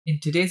In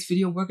today's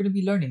video, we're going to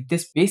be learning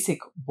this basic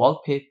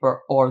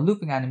wallpaper or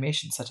looping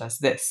animation such as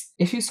this.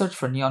 If you search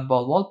for neon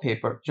ball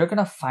wallpaper, you're going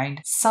to find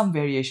some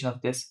variation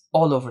of this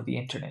all over the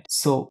internet.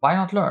 So why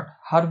not learn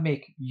how to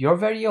make your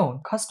very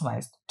own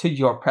customized to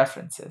your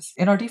preferences?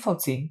 In our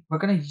default scene, we're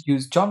going to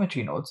use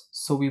geometry nodes,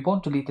 so we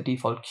won't delete the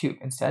default cube.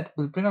 Instead,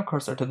 we'll bring our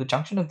cursor to the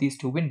junction of these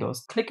two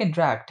windows, click and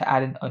drag to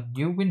add in a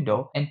new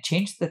window, and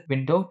change the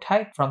window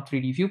type from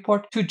 3D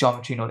viewport to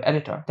geometry node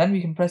editor. Then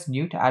we can press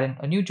new to add in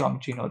a new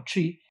geometry node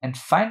tree, and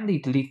finally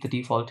delete the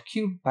default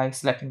cube by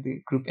selecting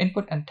the group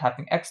input and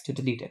tapping X to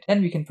delete it.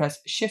 Then we can press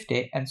Shift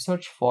A and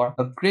search for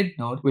a grid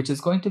node, which is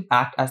going to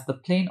act as the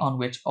plane on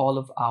which all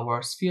of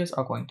our spheres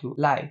are going to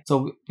lie.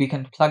 So we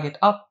can plug it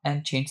up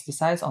and change the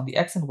size on the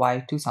X and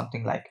Y to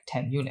something like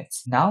 10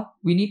 units. Now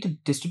we need to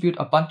distribute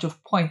a bunch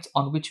of points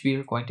on which we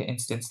are going to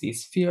instance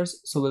these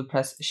spheres. So we'll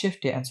press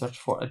Shift A and search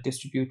for a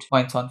distribute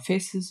points on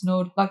faces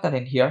node, plug that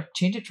in here,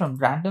 change it from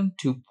random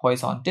to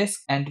Poisson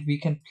disk, and we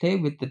can play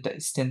with the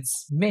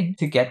distance min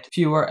to get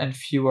fewer and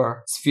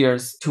fewer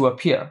spheres to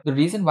appear. The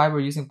reason why we're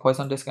using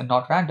Poisson disk and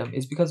not random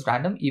is because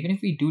random, even if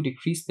we do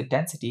decrease the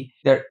density,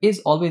 there is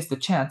always the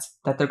chance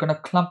that they're going to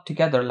clump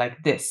together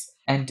like this.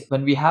 And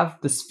when we have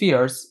the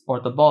spheres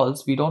or the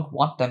balls, we don't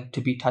want them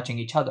to be touching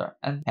each other.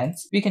 And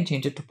hence, we can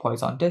change it to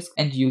Poisson disk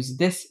and use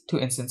this to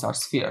instance our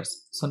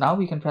spheres. So now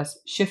we can press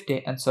Shift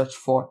A and search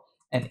for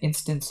an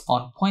instance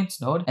on points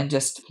node and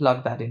just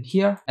plug that in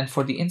here. And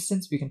for the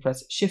instance, we can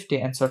press Shift A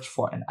and search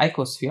for an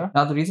icosphere.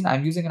 Now, the reason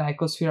I'm using an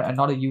icosphere and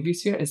not a UV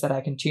sphere is that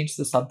I can change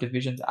the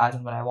subdivisions as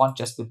and when I want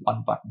just with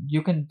one button.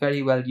 You can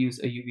very well use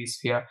a UV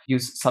sphere,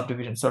 use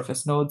subdivision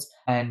surface nodes,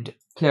 and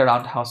play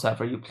around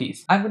howsoever you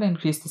please. I'm going to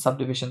increase the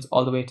subdivisions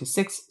all the way to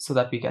 6 so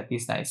that we get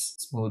these nice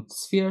smooth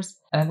spheres.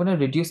 And I'm going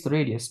to reduce the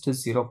radius to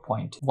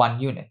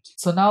 0.1 unit.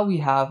 So now we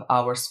have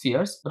our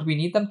spheres, but we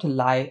need them to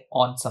lie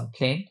on some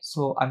plane.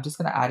 So I'm just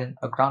going to add in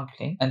a ground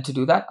plane. And to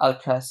do that, I'll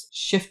press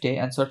Shift A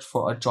and search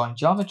for a join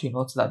geometry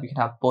node so that we can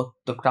have both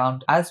the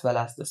ground as well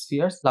as the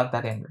spheres. Plug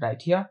that in right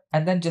here.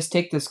 And then just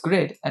take this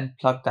grid and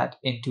plug that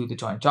into the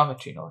join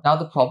geometry node. Now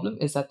the problem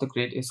is that the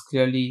grid is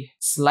clearly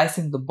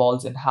slicing the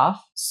balls in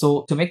half.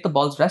 So to make the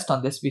balls rest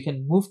on this, we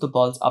can move the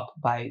balls up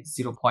by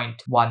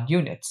 0.1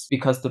 units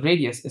because the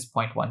radius is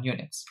 0.1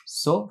 units.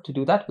 So to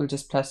do that, we'll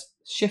just press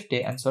Shift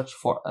A and search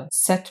for a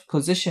set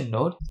position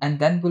node, and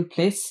then we'll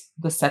place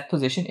the set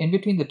position in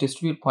between the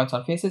distribute points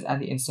on faces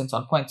and the instance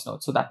on points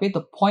node. So that way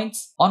the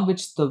points on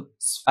which the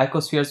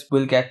icospheres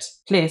will get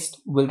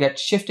placed will get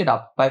shifted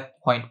up by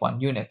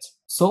 0.1 units.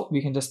 So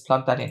we can just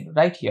plug that in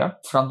right here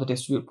from the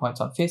distribute points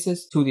on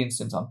faces to the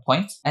instance on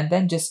points, and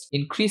then just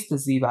increase the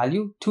z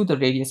value to the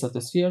radius of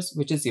the spheres,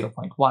 which is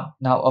 0.1.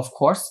 Now, of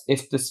course,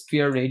 if the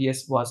sphere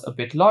radius was a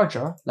bit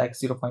larger, like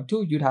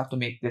 0.2, you'd have to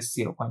make this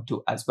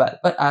 0.2 as well,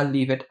 but I'll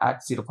leave it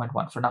at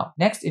 0.1 for now.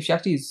 Next, if you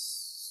actually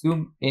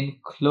zoom in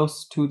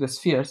close to the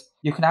spheres,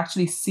 you can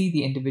actually see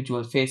the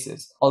individual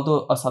faces.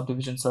 Although a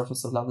subdivision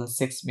surface of level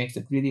 6 makes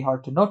it really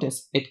hard to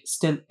notice, it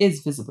still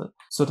is visible.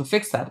 So to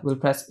fix that, we'll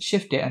press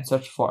Shift A and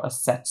search for a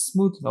set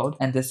smooth node,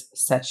 and this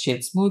set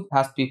shade smooth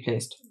has to be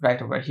placed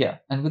right over here.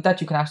 And with that,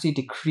 you can actually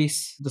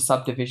decrease the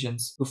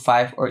subdivisions to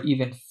 5 or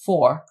even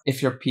 4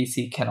 if your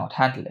PC cannot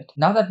handle it.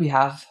 Now that we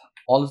have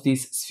all of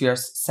these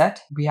spheres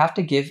set, we have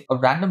to give a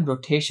random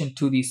rotation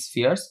to these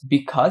spheres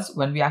because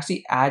when we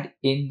actually add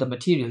in the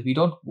material, we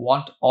don't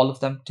want all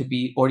of them to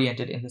be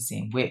oriented in the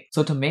same way.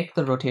 So to make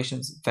the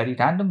rotations very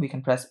random, we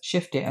can press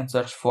Shift A and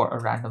search for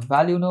a random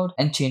value node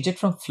and change it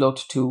from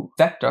float to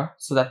vector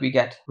so that we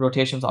get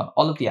rotations on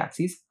all of the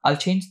axes. I'll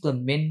change the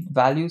min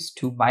values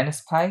to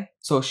 -pi.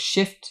 So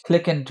Shift,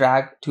 click and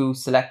drag to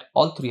select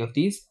all three of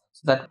these.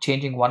 That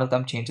changing one of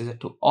them changes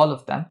it to all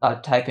of them. I'll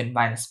type in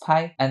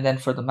 -pi, and then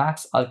for the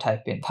max, I'll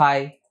type in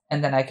pi,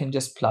 and then I can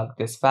just plug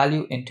this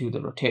value into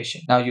the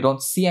rotation. Now you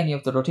don't see any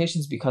of the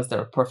rotations because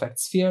they're perfect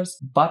spheres,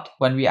 but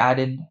when we add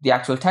in the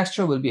actual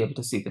texture, we'll be able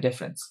to see the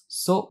difference.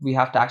 So we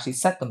have to actually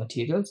set the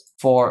materials.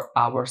 For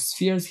our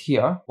spheres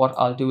here, what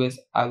I'll do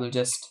is I will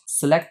just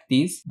select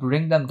these,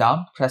 bring them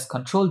down, press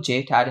Ctrl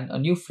J to add in a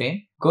new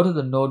frame, go to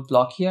the node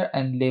block here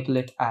and label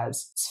it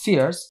as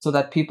spheres so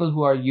that people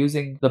who are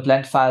using the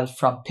blend file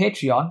from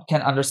Patreon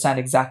can understand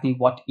exactly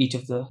what each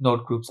of the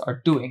node groups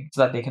are doing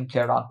so that they can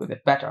play around with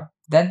it better.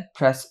 Then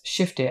press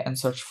Shift A and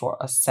search for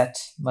a set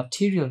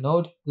material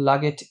node,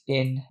 plug it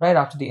in right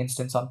after the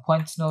instance on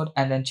points node,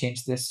 and then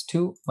change this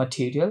to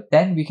material.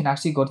 Then we can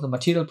actually go to the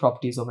material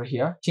properties over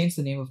here, change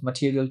the name of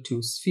material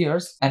to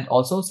spheres, and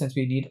also since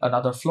we need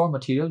another floor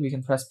material, we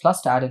can press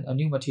plus to add in a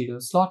new material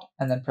slot,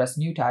 and then press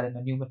new to add in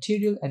a new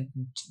material and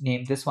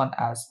name this one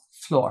as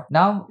floor.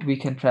 Now we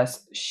can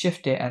press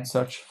Shift A and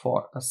search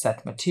for a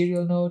set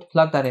material node,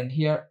 plug that in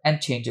here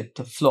and change it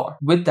to floor.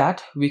 With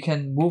that, we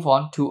can move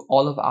on to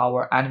all of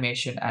our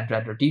animation and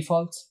render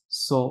defaults.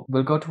 So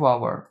we'll go to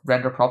our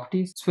render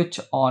properties, switch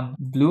on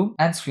bloom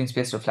and screen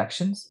space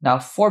reflections. Now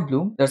for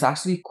bloom, there's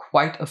actually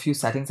quite a few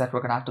settings that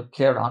we're going to have to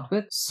play around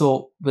with.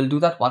 So we'll do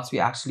that once we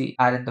actually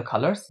add in the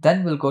colors.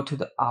 Then we'll go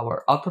to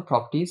our output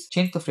properties,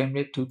 change the frame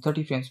rate to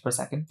 30 frames per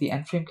second. The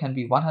end frame can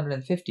be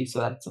 150 so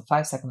that it's a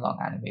 5-second long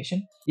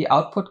animation. The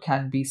output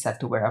can be set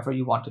to wherever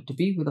you want it to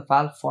be with a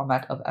file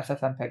format of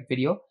FFmpeg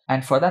video.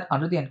 And for that,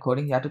 under the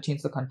encoding, you have to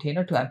change the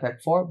container to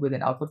MPEG-4 with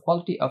an output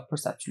quality of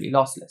perceptually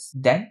lossless.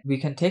 Then we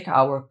can take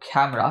our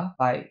camera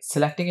by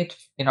selecting it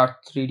in our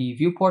 3D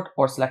viewport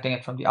or selecting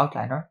it from the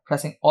outliner,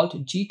 pressing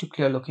Alt-G to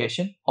clear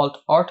location,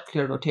 Alt-R to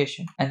clear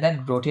rotation, and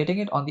then rotating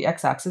it on the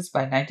x-axis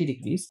by 90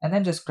 degrees, and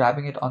then just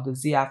grabbing it on the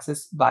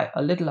z-axis by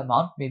a little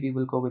amount. Maybe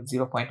we'll go with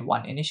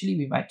 0.1 initially,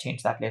 we might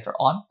change that later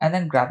on, and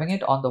then grabbing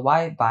it on the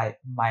y by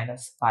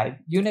 -5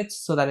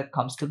 units so that it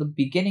comes to the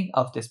beginning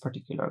of this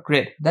particular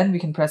grid. Then we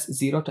can press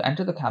 0 to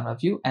enter the camera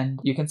view, and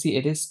you can see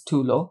it is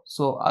too low,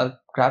 so I'll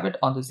grab it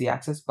on the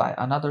z-axis by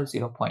another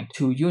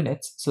 0.2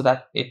 units so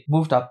that it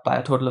moved up by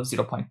a total of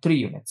 0.3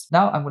 units.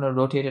 Now I'm going to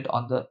rotate it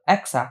on the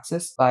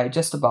x-axis by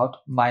just about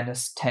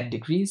 -10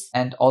 degrees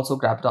and also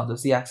grab it on the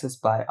z-axis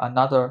by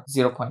another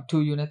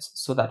 0.2 units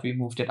so that we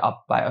moved it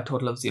up by a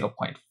total of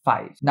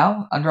 0.5.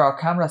 Now under our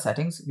camera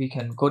settings, we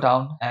can go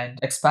down and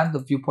expand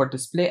the viewport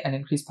display and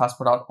increase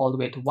passport out all the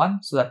way to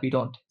 1 so that we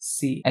don't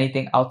see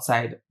anything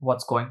outside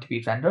what's going to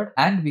be rendered.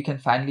 And we can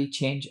finally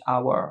change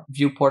our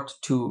viewport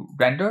to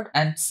rendered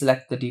and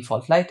select the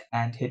default light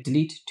and hit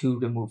delete to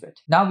remove it.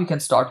 Now we can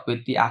start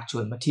with the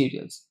actual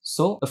materials.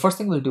 So the first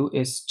thing we'll do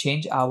is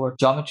change our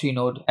geometry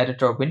node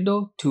editor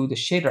window to the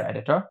shader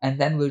editor,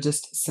 and then we'll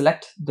just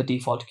select the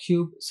default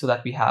cube so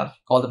that we have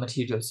all the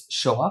materials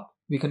show up.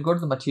 We can go to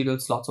the material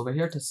slots over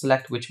here to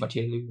select which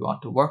material we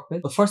want to work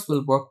with. But first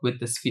we'll work with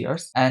the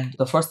spheres, and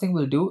the first thing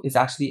we'll do is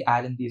actually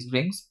add in these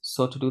rings.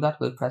 So to do that,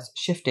 we'll press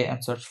Shift A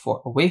and search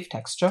for a wave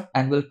texture,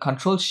 and we'll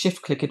Control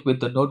Shift click it with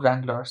the node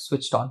wrangler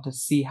switched on to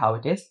see how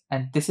it is.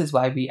 And this is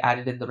why we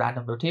added in the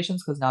random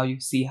rotations, because now you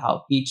see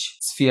how each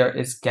sphere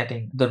is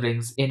getting the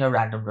rings in a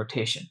random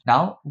rotation.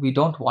 Now we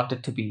don't want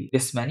it to be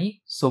this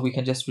many, so we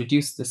can just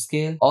reduce the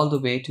scale all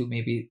the way to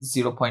maybe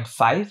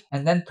 0.5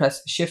 and then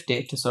press Shift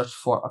A to search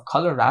for a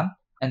color ramp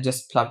and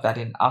just plug that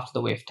in after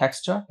the wave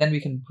texture. Then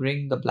we can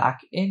bring the black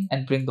in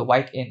and bring the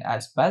white in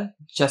as well,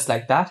 just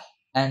like that.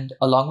 And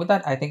along with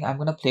that, I think I'm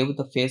going to play with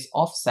the phase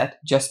offset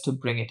just to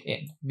bring it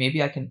in.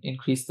 Maybe I can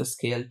increase the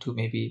scale to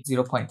maybe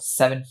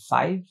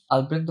 0.75.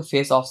 I'll bring the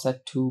phase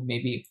offset to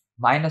maybe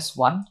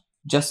 -1,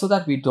 just so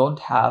that we don't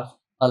have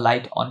a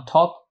light on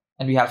top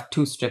and we have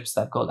two strips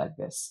that go like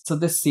this. So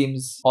this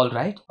seems all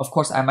right. Of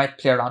course, I might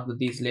play around with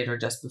these later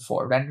just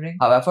before rendering.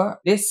 However,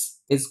 this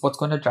is what's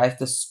going to drive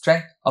the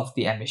strength of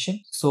the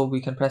emission. So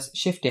we can press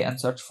Shift A and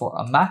search for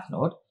a math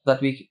node so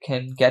that we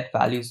can get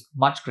values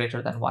much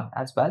greater than 1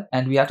 as well.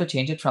 And we have to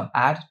change it from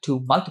add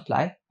to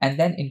multiply and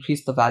then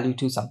increase the value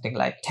to something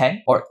like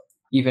 10 or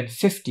even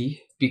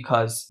 50,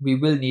 because we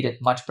will need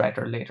it much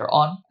brighter later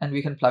on, and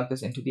we can plug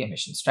this into the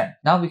emission strength.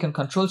 Now we can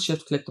Control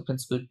Shift click the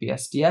principled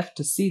BSDF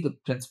to see the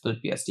principled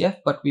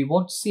BSDF, but we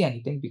won't see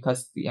anything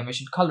because the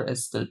emission color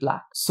is still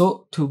black.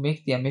 So to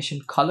make the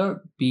emission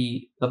color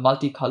be the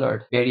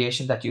multicolored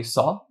variation that you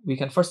saw, we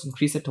can first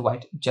increase it to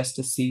white just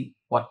to see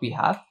what we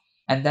have,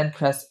 and then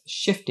press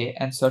Shift A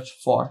and search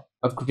for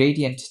a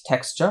gradient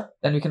texture.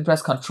 Then we can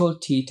press Ctrl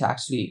T to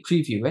actually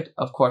preview it.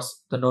 Of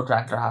course, the node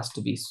wrangler has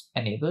to be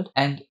enabled.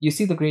 And you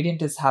see the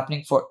gradient is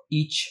happening for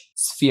each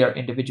sphere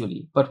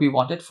individually, but we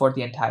want it for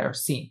the entire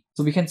scene.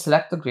 So we can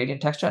select the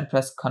gradient texture and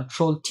press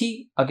Ctrl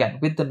T again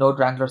with the node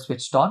wrangler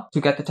switched on to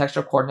get the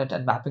texture coordinate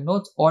and mapping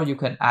nodes, or you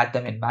can add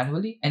them in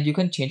manually and you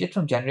can change it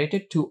from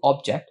generated to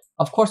object.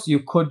 Of course, you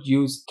could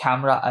use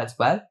camera as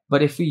well,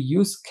 but if we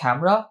use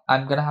camera,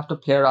 I'm going to have to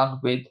play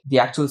around with the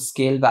actual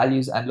scale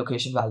values and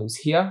location values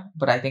here,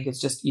 but I think it's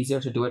just easier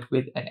to do it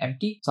with an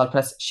empty. So I'll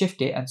press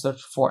Shift A and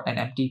search for an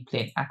empty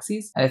plane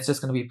axis, and it's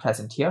just going to be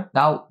present here.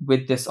 Now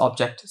with this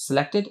object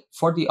selected,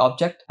 for the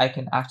object, I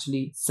can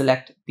actually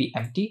select the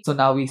empty. So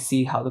now we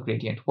see how the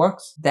gradient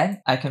works.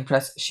 Then I can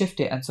press Shift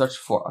A and search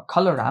for a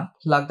color ramp,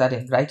 plug that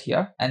in right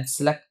here and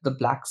select the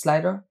black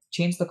slider,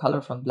 change the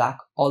color from black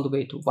all the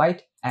way to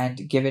white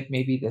and give it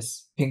maybe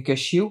this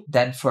pinkish hue.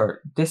 Then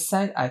for this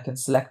side, I can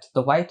select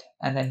the white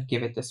and then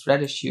give it this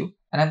reddish hue.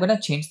 And I'm going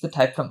to change the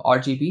type from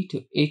RGB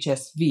to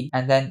HSV.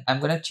 And then I'm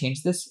going to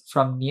change this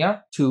from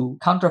near to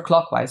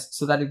counterclockwise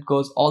so that it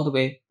goes all the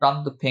way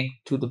from the pink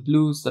to the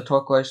blues, the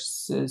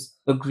turquoises,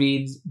 the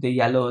greens, the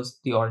yellows,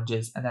 the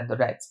oranges, and then the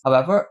reds.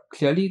 However,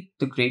 clearly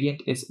the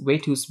gradient is way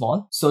too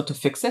small. So to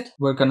fix it,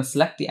 we're going to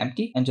select the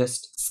empty and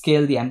just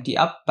scale the empty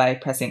up by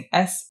pressing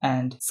S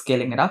and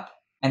scaling it up.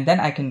 And then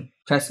I can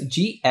press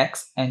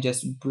GX and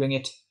just bring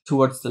it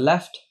towards the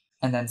left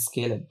and then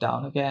scale it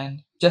down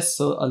again, just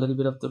so a little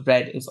bit of the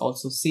red is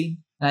also seen.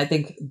 And I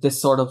think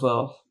this sort of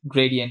a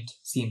gradient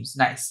seems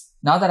nice.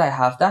 Now that I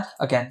have that,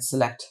 again,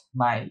 select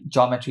my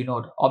geometry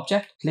node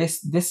object,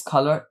 place this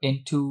color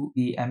into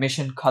the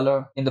emission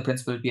color in the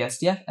principled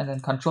BSDF, and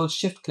then Control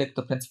Shift click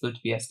the principled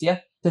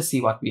BSDF to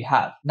see what we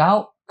have.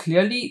 Now,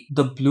 clearly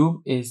the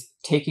bloom is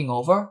taking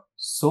over.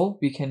 So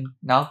we can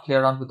now play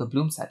around with the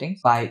bloom settings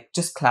by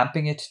just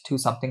clamping it to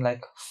something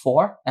like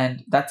 4,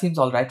 and that seems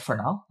all right for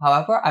now.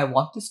 However, I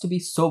want this to be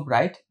so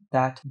bright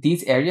that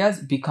these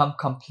areas become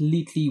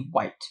completely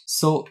white.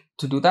 So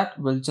to do that,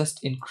 we'll just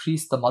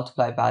increase the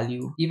multiply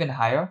value even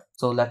higher.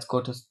 So let's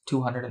go to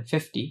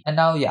 250. And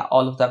now, yeah,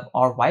 all of them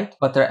are white,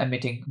 but they're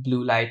emitting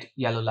blue light,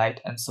 yellow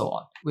light, and so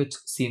on, which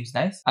seems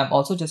nice. I'm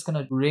also just going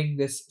to bring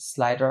this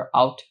slider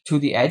out to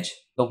the edge,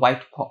 the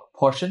white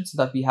portion,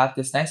 so that we have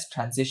this nice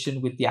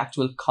transition with the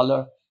actual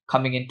color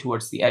coming in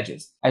towards the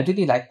edges. I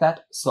really like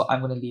that, so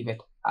I'm going to leave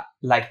it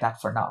like that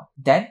for now.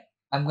 Then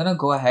I'm going to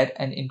go ahead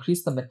and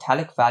increase the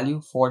metallic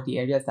value for the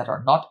areas that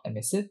are not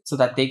emissive so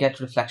that they get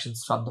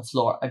reflections from the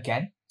floor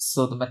again.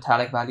 So the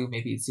metallic value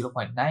may be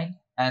 0.9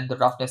 and the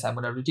roughness I'm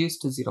going to reduce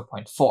to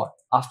 0.4.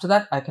 After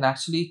that, I can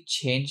actually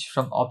change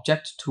from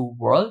object to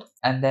world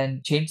and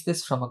then change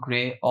this from a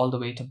gray all the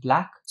way to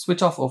black.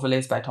 Switch off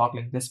overlays by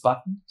toggling this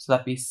button so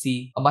that we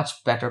see a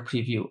much better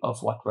preview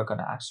of what we're going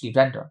to actually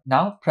render.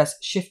 Now press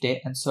Shift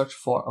A and search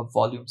for a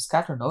volume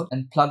scatter node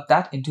and plug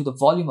that into the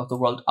volume of the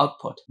world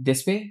output.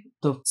 This way,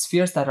 the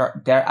spheres that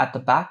are there at the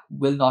back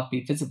will not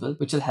be visible,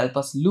 which will help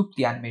us loop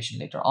the animation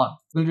later on.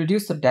 We'll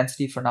reduce the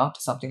density for now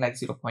to something like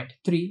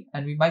 0.3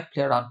 and we might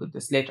play around with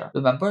this later.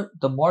 Remember,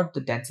 the more the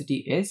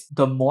density is,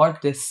 the more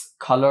this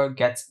color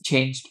gets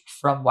changed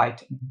from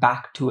white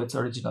back to its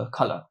original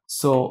color.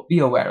 So be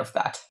aware of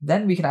that.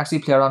 Then we can actually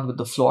play around with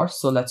the floor.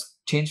 So let's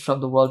change from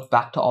the world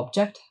back to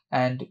object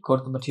and go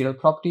to the material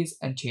properties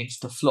and change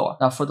to floor.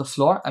 Now for the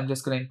floor, I'm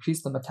just going to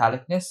increase the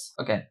metallicness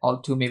again,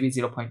 all to maybe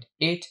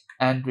 0.8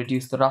 and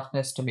reduce the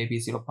roughness to maybe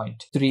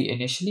 0.3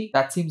 initially.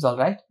 That seems all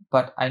right,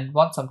 but I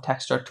want some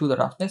texture to the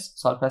roughness.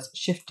 So I'll press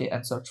Shift A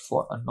and search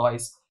for a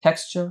noise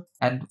texture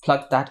and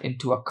plug that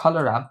into a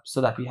color ramp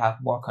so that we have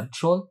more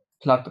control.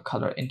 Plug the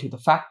color into the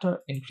factor,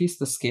 increase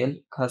the scale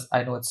because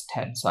I know it's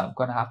 10, so I'm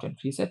going to have to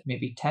increase it,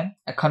 maybe 10.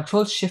 And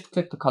Control Shift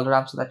click the color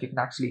ramp so that you can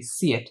actually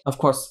see it. Of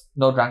course,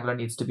 Node Wrangler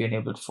needs to be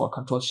enabled for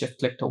Control Shift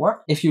click to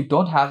work. If you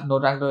don't have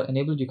Node Wrangler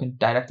enabled, you can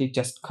directly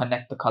just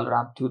connect the color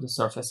ramp to the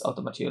surface of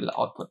the material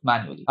output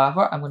manually.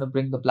 However, I'm going to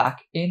bring the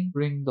black in,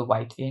 bring the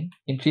white in,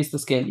 increase the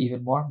scale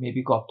even more,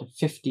 maybe go up to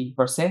 50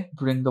 per se,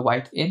 bring the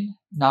white in.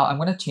 Now I'm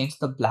going to change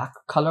the black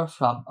color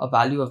from a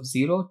value of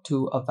 0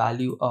 to a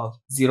value of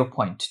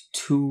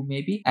 0.2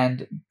 maybe.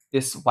 And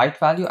this white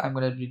value, I'm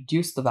going to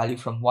reduce the value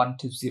from 1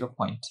 to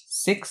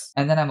 0.6.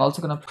 And then I'm also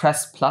going to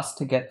press plus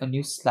to get a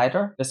new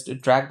slider. Just to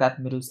drag that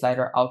middle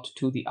slider out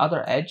to the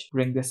other edge,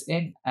 bring this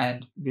in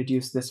and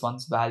reduce this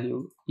one's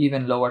value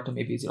even lower to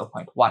maybe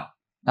 0.1.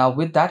 Now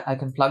with that, I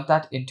can plug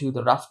that into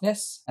the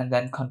roughness and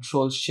then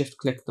Control Shift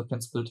click the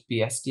principled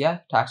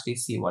BSDI to actually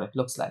see what it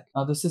looks like.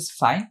 Now this is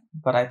fine,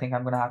 but I think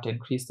I'm going to have to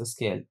increase the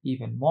scale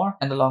even more.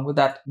 And along with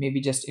that, maybe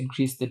just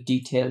increase the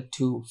detail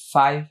to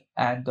 5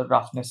 and the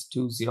roughness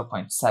to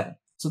 0.7.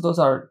 So those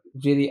are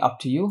really up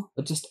to you,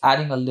 but just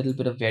adding a little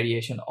bit of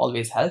variation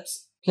always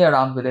helps. Play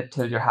around with it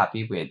till you're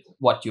happy with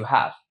what you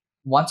have.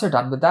 Once you're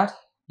done with that,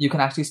 you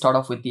can actually start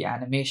off with the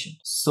animation.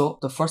 So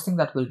the first thing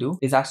that we'll do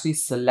is actually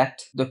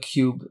select the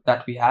cube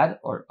that we had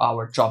or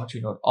our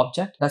geometry node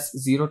object. That's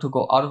 0 to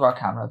go out of our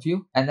camera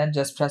view, and then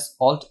just press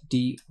Alt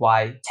D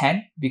Y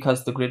 10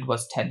 because the grid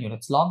was 10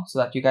 units long so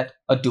that you get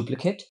a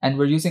duplicate, and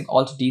we're using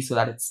Alt D so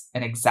that it's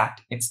an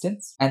exact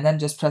instance, and then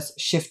just press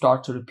Shift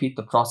R to repeat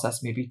the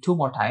process maybe 2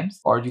 more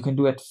times, or you can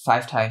do it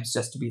 5 times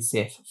just to be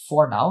safe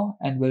for now,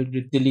 and we'll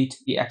delete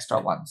the extra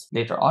ones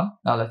later on.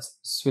 Now let's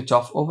switch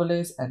off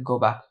overlays and go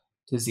back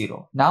to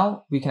 0.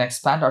 Now we can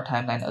expand our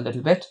timeline a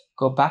little bit,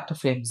 go back to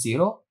frame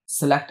 0,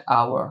 select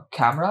our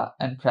camera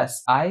and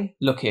press I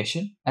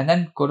location, and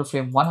then go to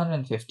frame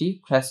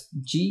 150, press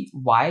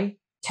GY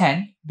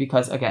 10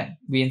 because again,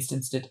 we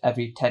instanced it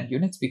every 10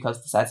 units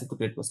because the size of the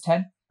grid was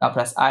 10. Now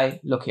press I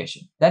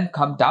location. Then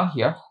come down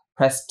here,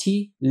 press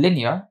T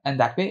linear, and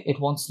that way it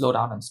won't slow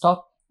down and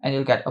stop, and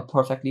you'll get a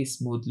perfectly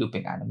smooth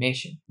looping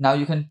animation. Now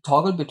you can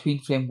toggle between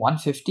frame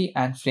 150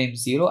 and frame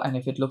 0, and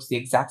if it looks the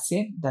exact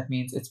same, that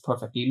means it's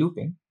perfectly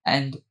looping.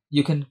 And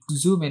you can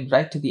zoom in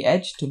right to the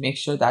edge to make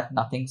sure that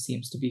nothing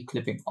seems to be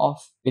clipping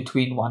off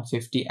between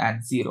 150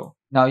 and 0.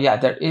 Now, yeah,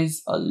 there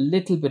is a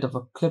little bit of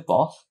a clip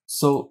off.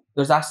 So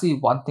there's actually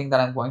one thing that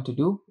I'm going to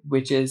do,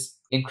 which is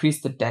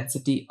increase the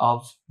density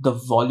of the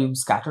volume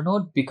scatter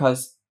node,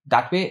 because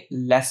that way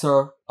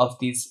lesser of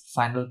these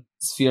final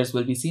spheres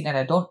will be seen, and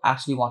I don't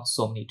actually want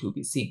so many to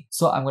be seen.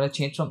 So I'm going to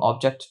change from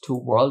object to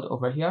world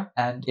over here,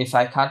 and if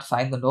I can't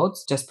find the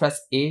nodes, just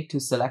press A to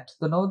select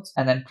the nodes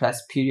and then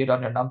press period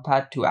on your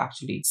numpad to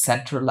actually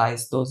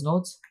centralize those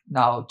nodes.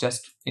 Now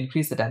just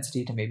increase the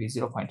density to maybe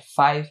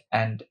 0.5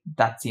 and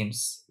that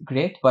seems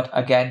great. But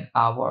again,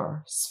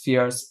 our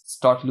spheres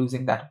start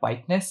losing that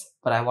whiteness,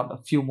 but I want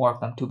a few more of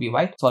them to be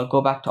white. So I'll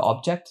go back to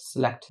object,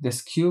 select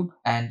this cube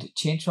and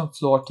change from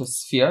floor to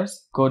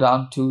spheres, go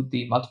down to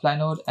the multiply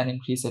node and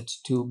increase it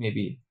to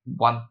maybe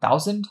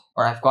 1000,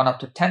 or I've gone up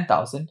to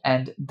 10,000,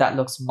 and that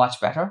looks much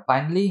better.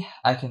 Finally,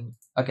 I can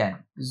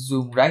again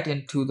zoom right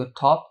into the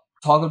top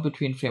toggle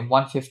between frame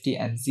 150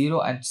 and 0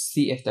 and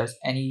see if there's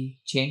any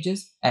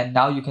changes. And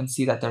now you can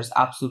see that there's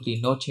absolutely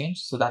no change.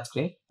 So that's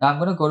great. Now I'm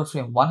going to go to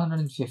frame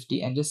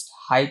 150 and just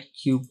hide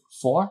cube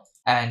 4.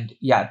 And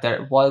yeah,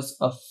 there was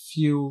a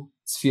few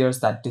spheres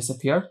that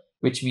disappeared,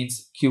 which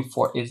means cube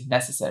 4 is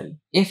necessary.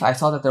 If I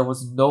saw that there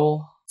was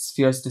no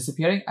spheres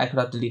disappearing, I could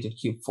have deleted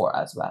cube 4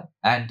 as well.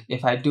 And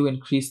if I do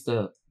increase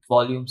the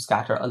volume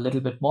scatter a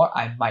little bit more,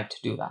 I might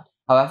do that.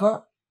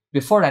 However,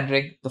 before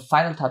rendering, the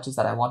final touches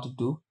that I want to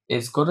do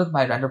is go to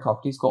my render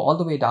properties, go all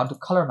the way down to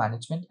color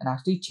management and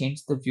actually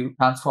change the view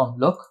transform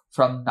look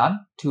from none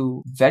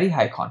to very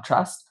high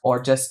contrast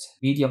or just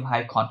medium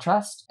high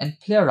contrast, and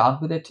play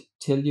around with it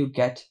till you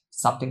get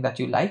something that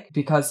you like.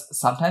 Because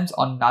sometimes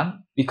on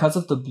none, because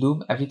of the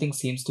bloom, everything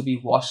seems to be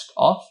washed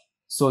off.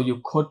 So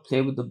you could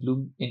play with the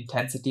bloom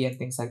intensity and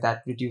things like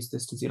that, reduce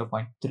this to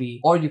 0.3,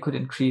 or you could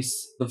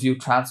increase the view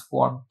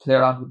transform, play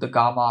around with the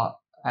gamma,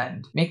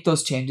 and make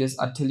those changes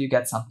until you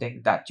get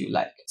something that you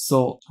like.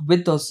 So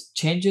with those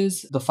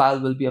changes, the file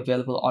will be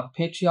available on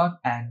Patreon,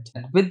 and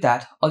with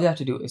that, all you have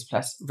to do is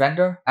press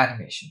render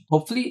animation.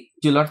 Hopefully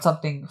you learned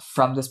something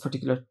from this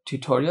particular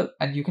tutorial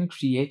and you can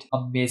create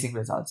amazing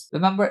results.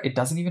 Remember, it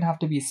doesn't even have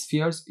to be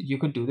spheres. You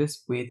could do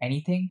this with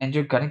anything and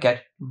you're gonna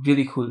get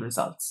really cool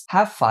results.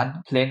 Have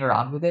fun playing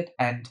around with it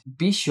and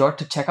be sure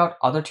to check out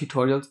other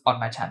tutorials on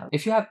my channel.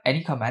 If you have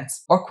any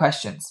comments or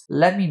questions,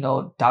 let me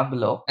know down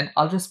below and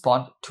I'll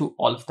respond to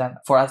all of them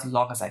for as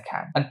long as I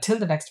can. Until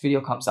the next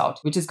video comes out,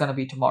 which is gonna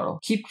be tomorrow,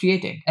 keep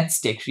creating and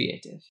stay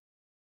creative.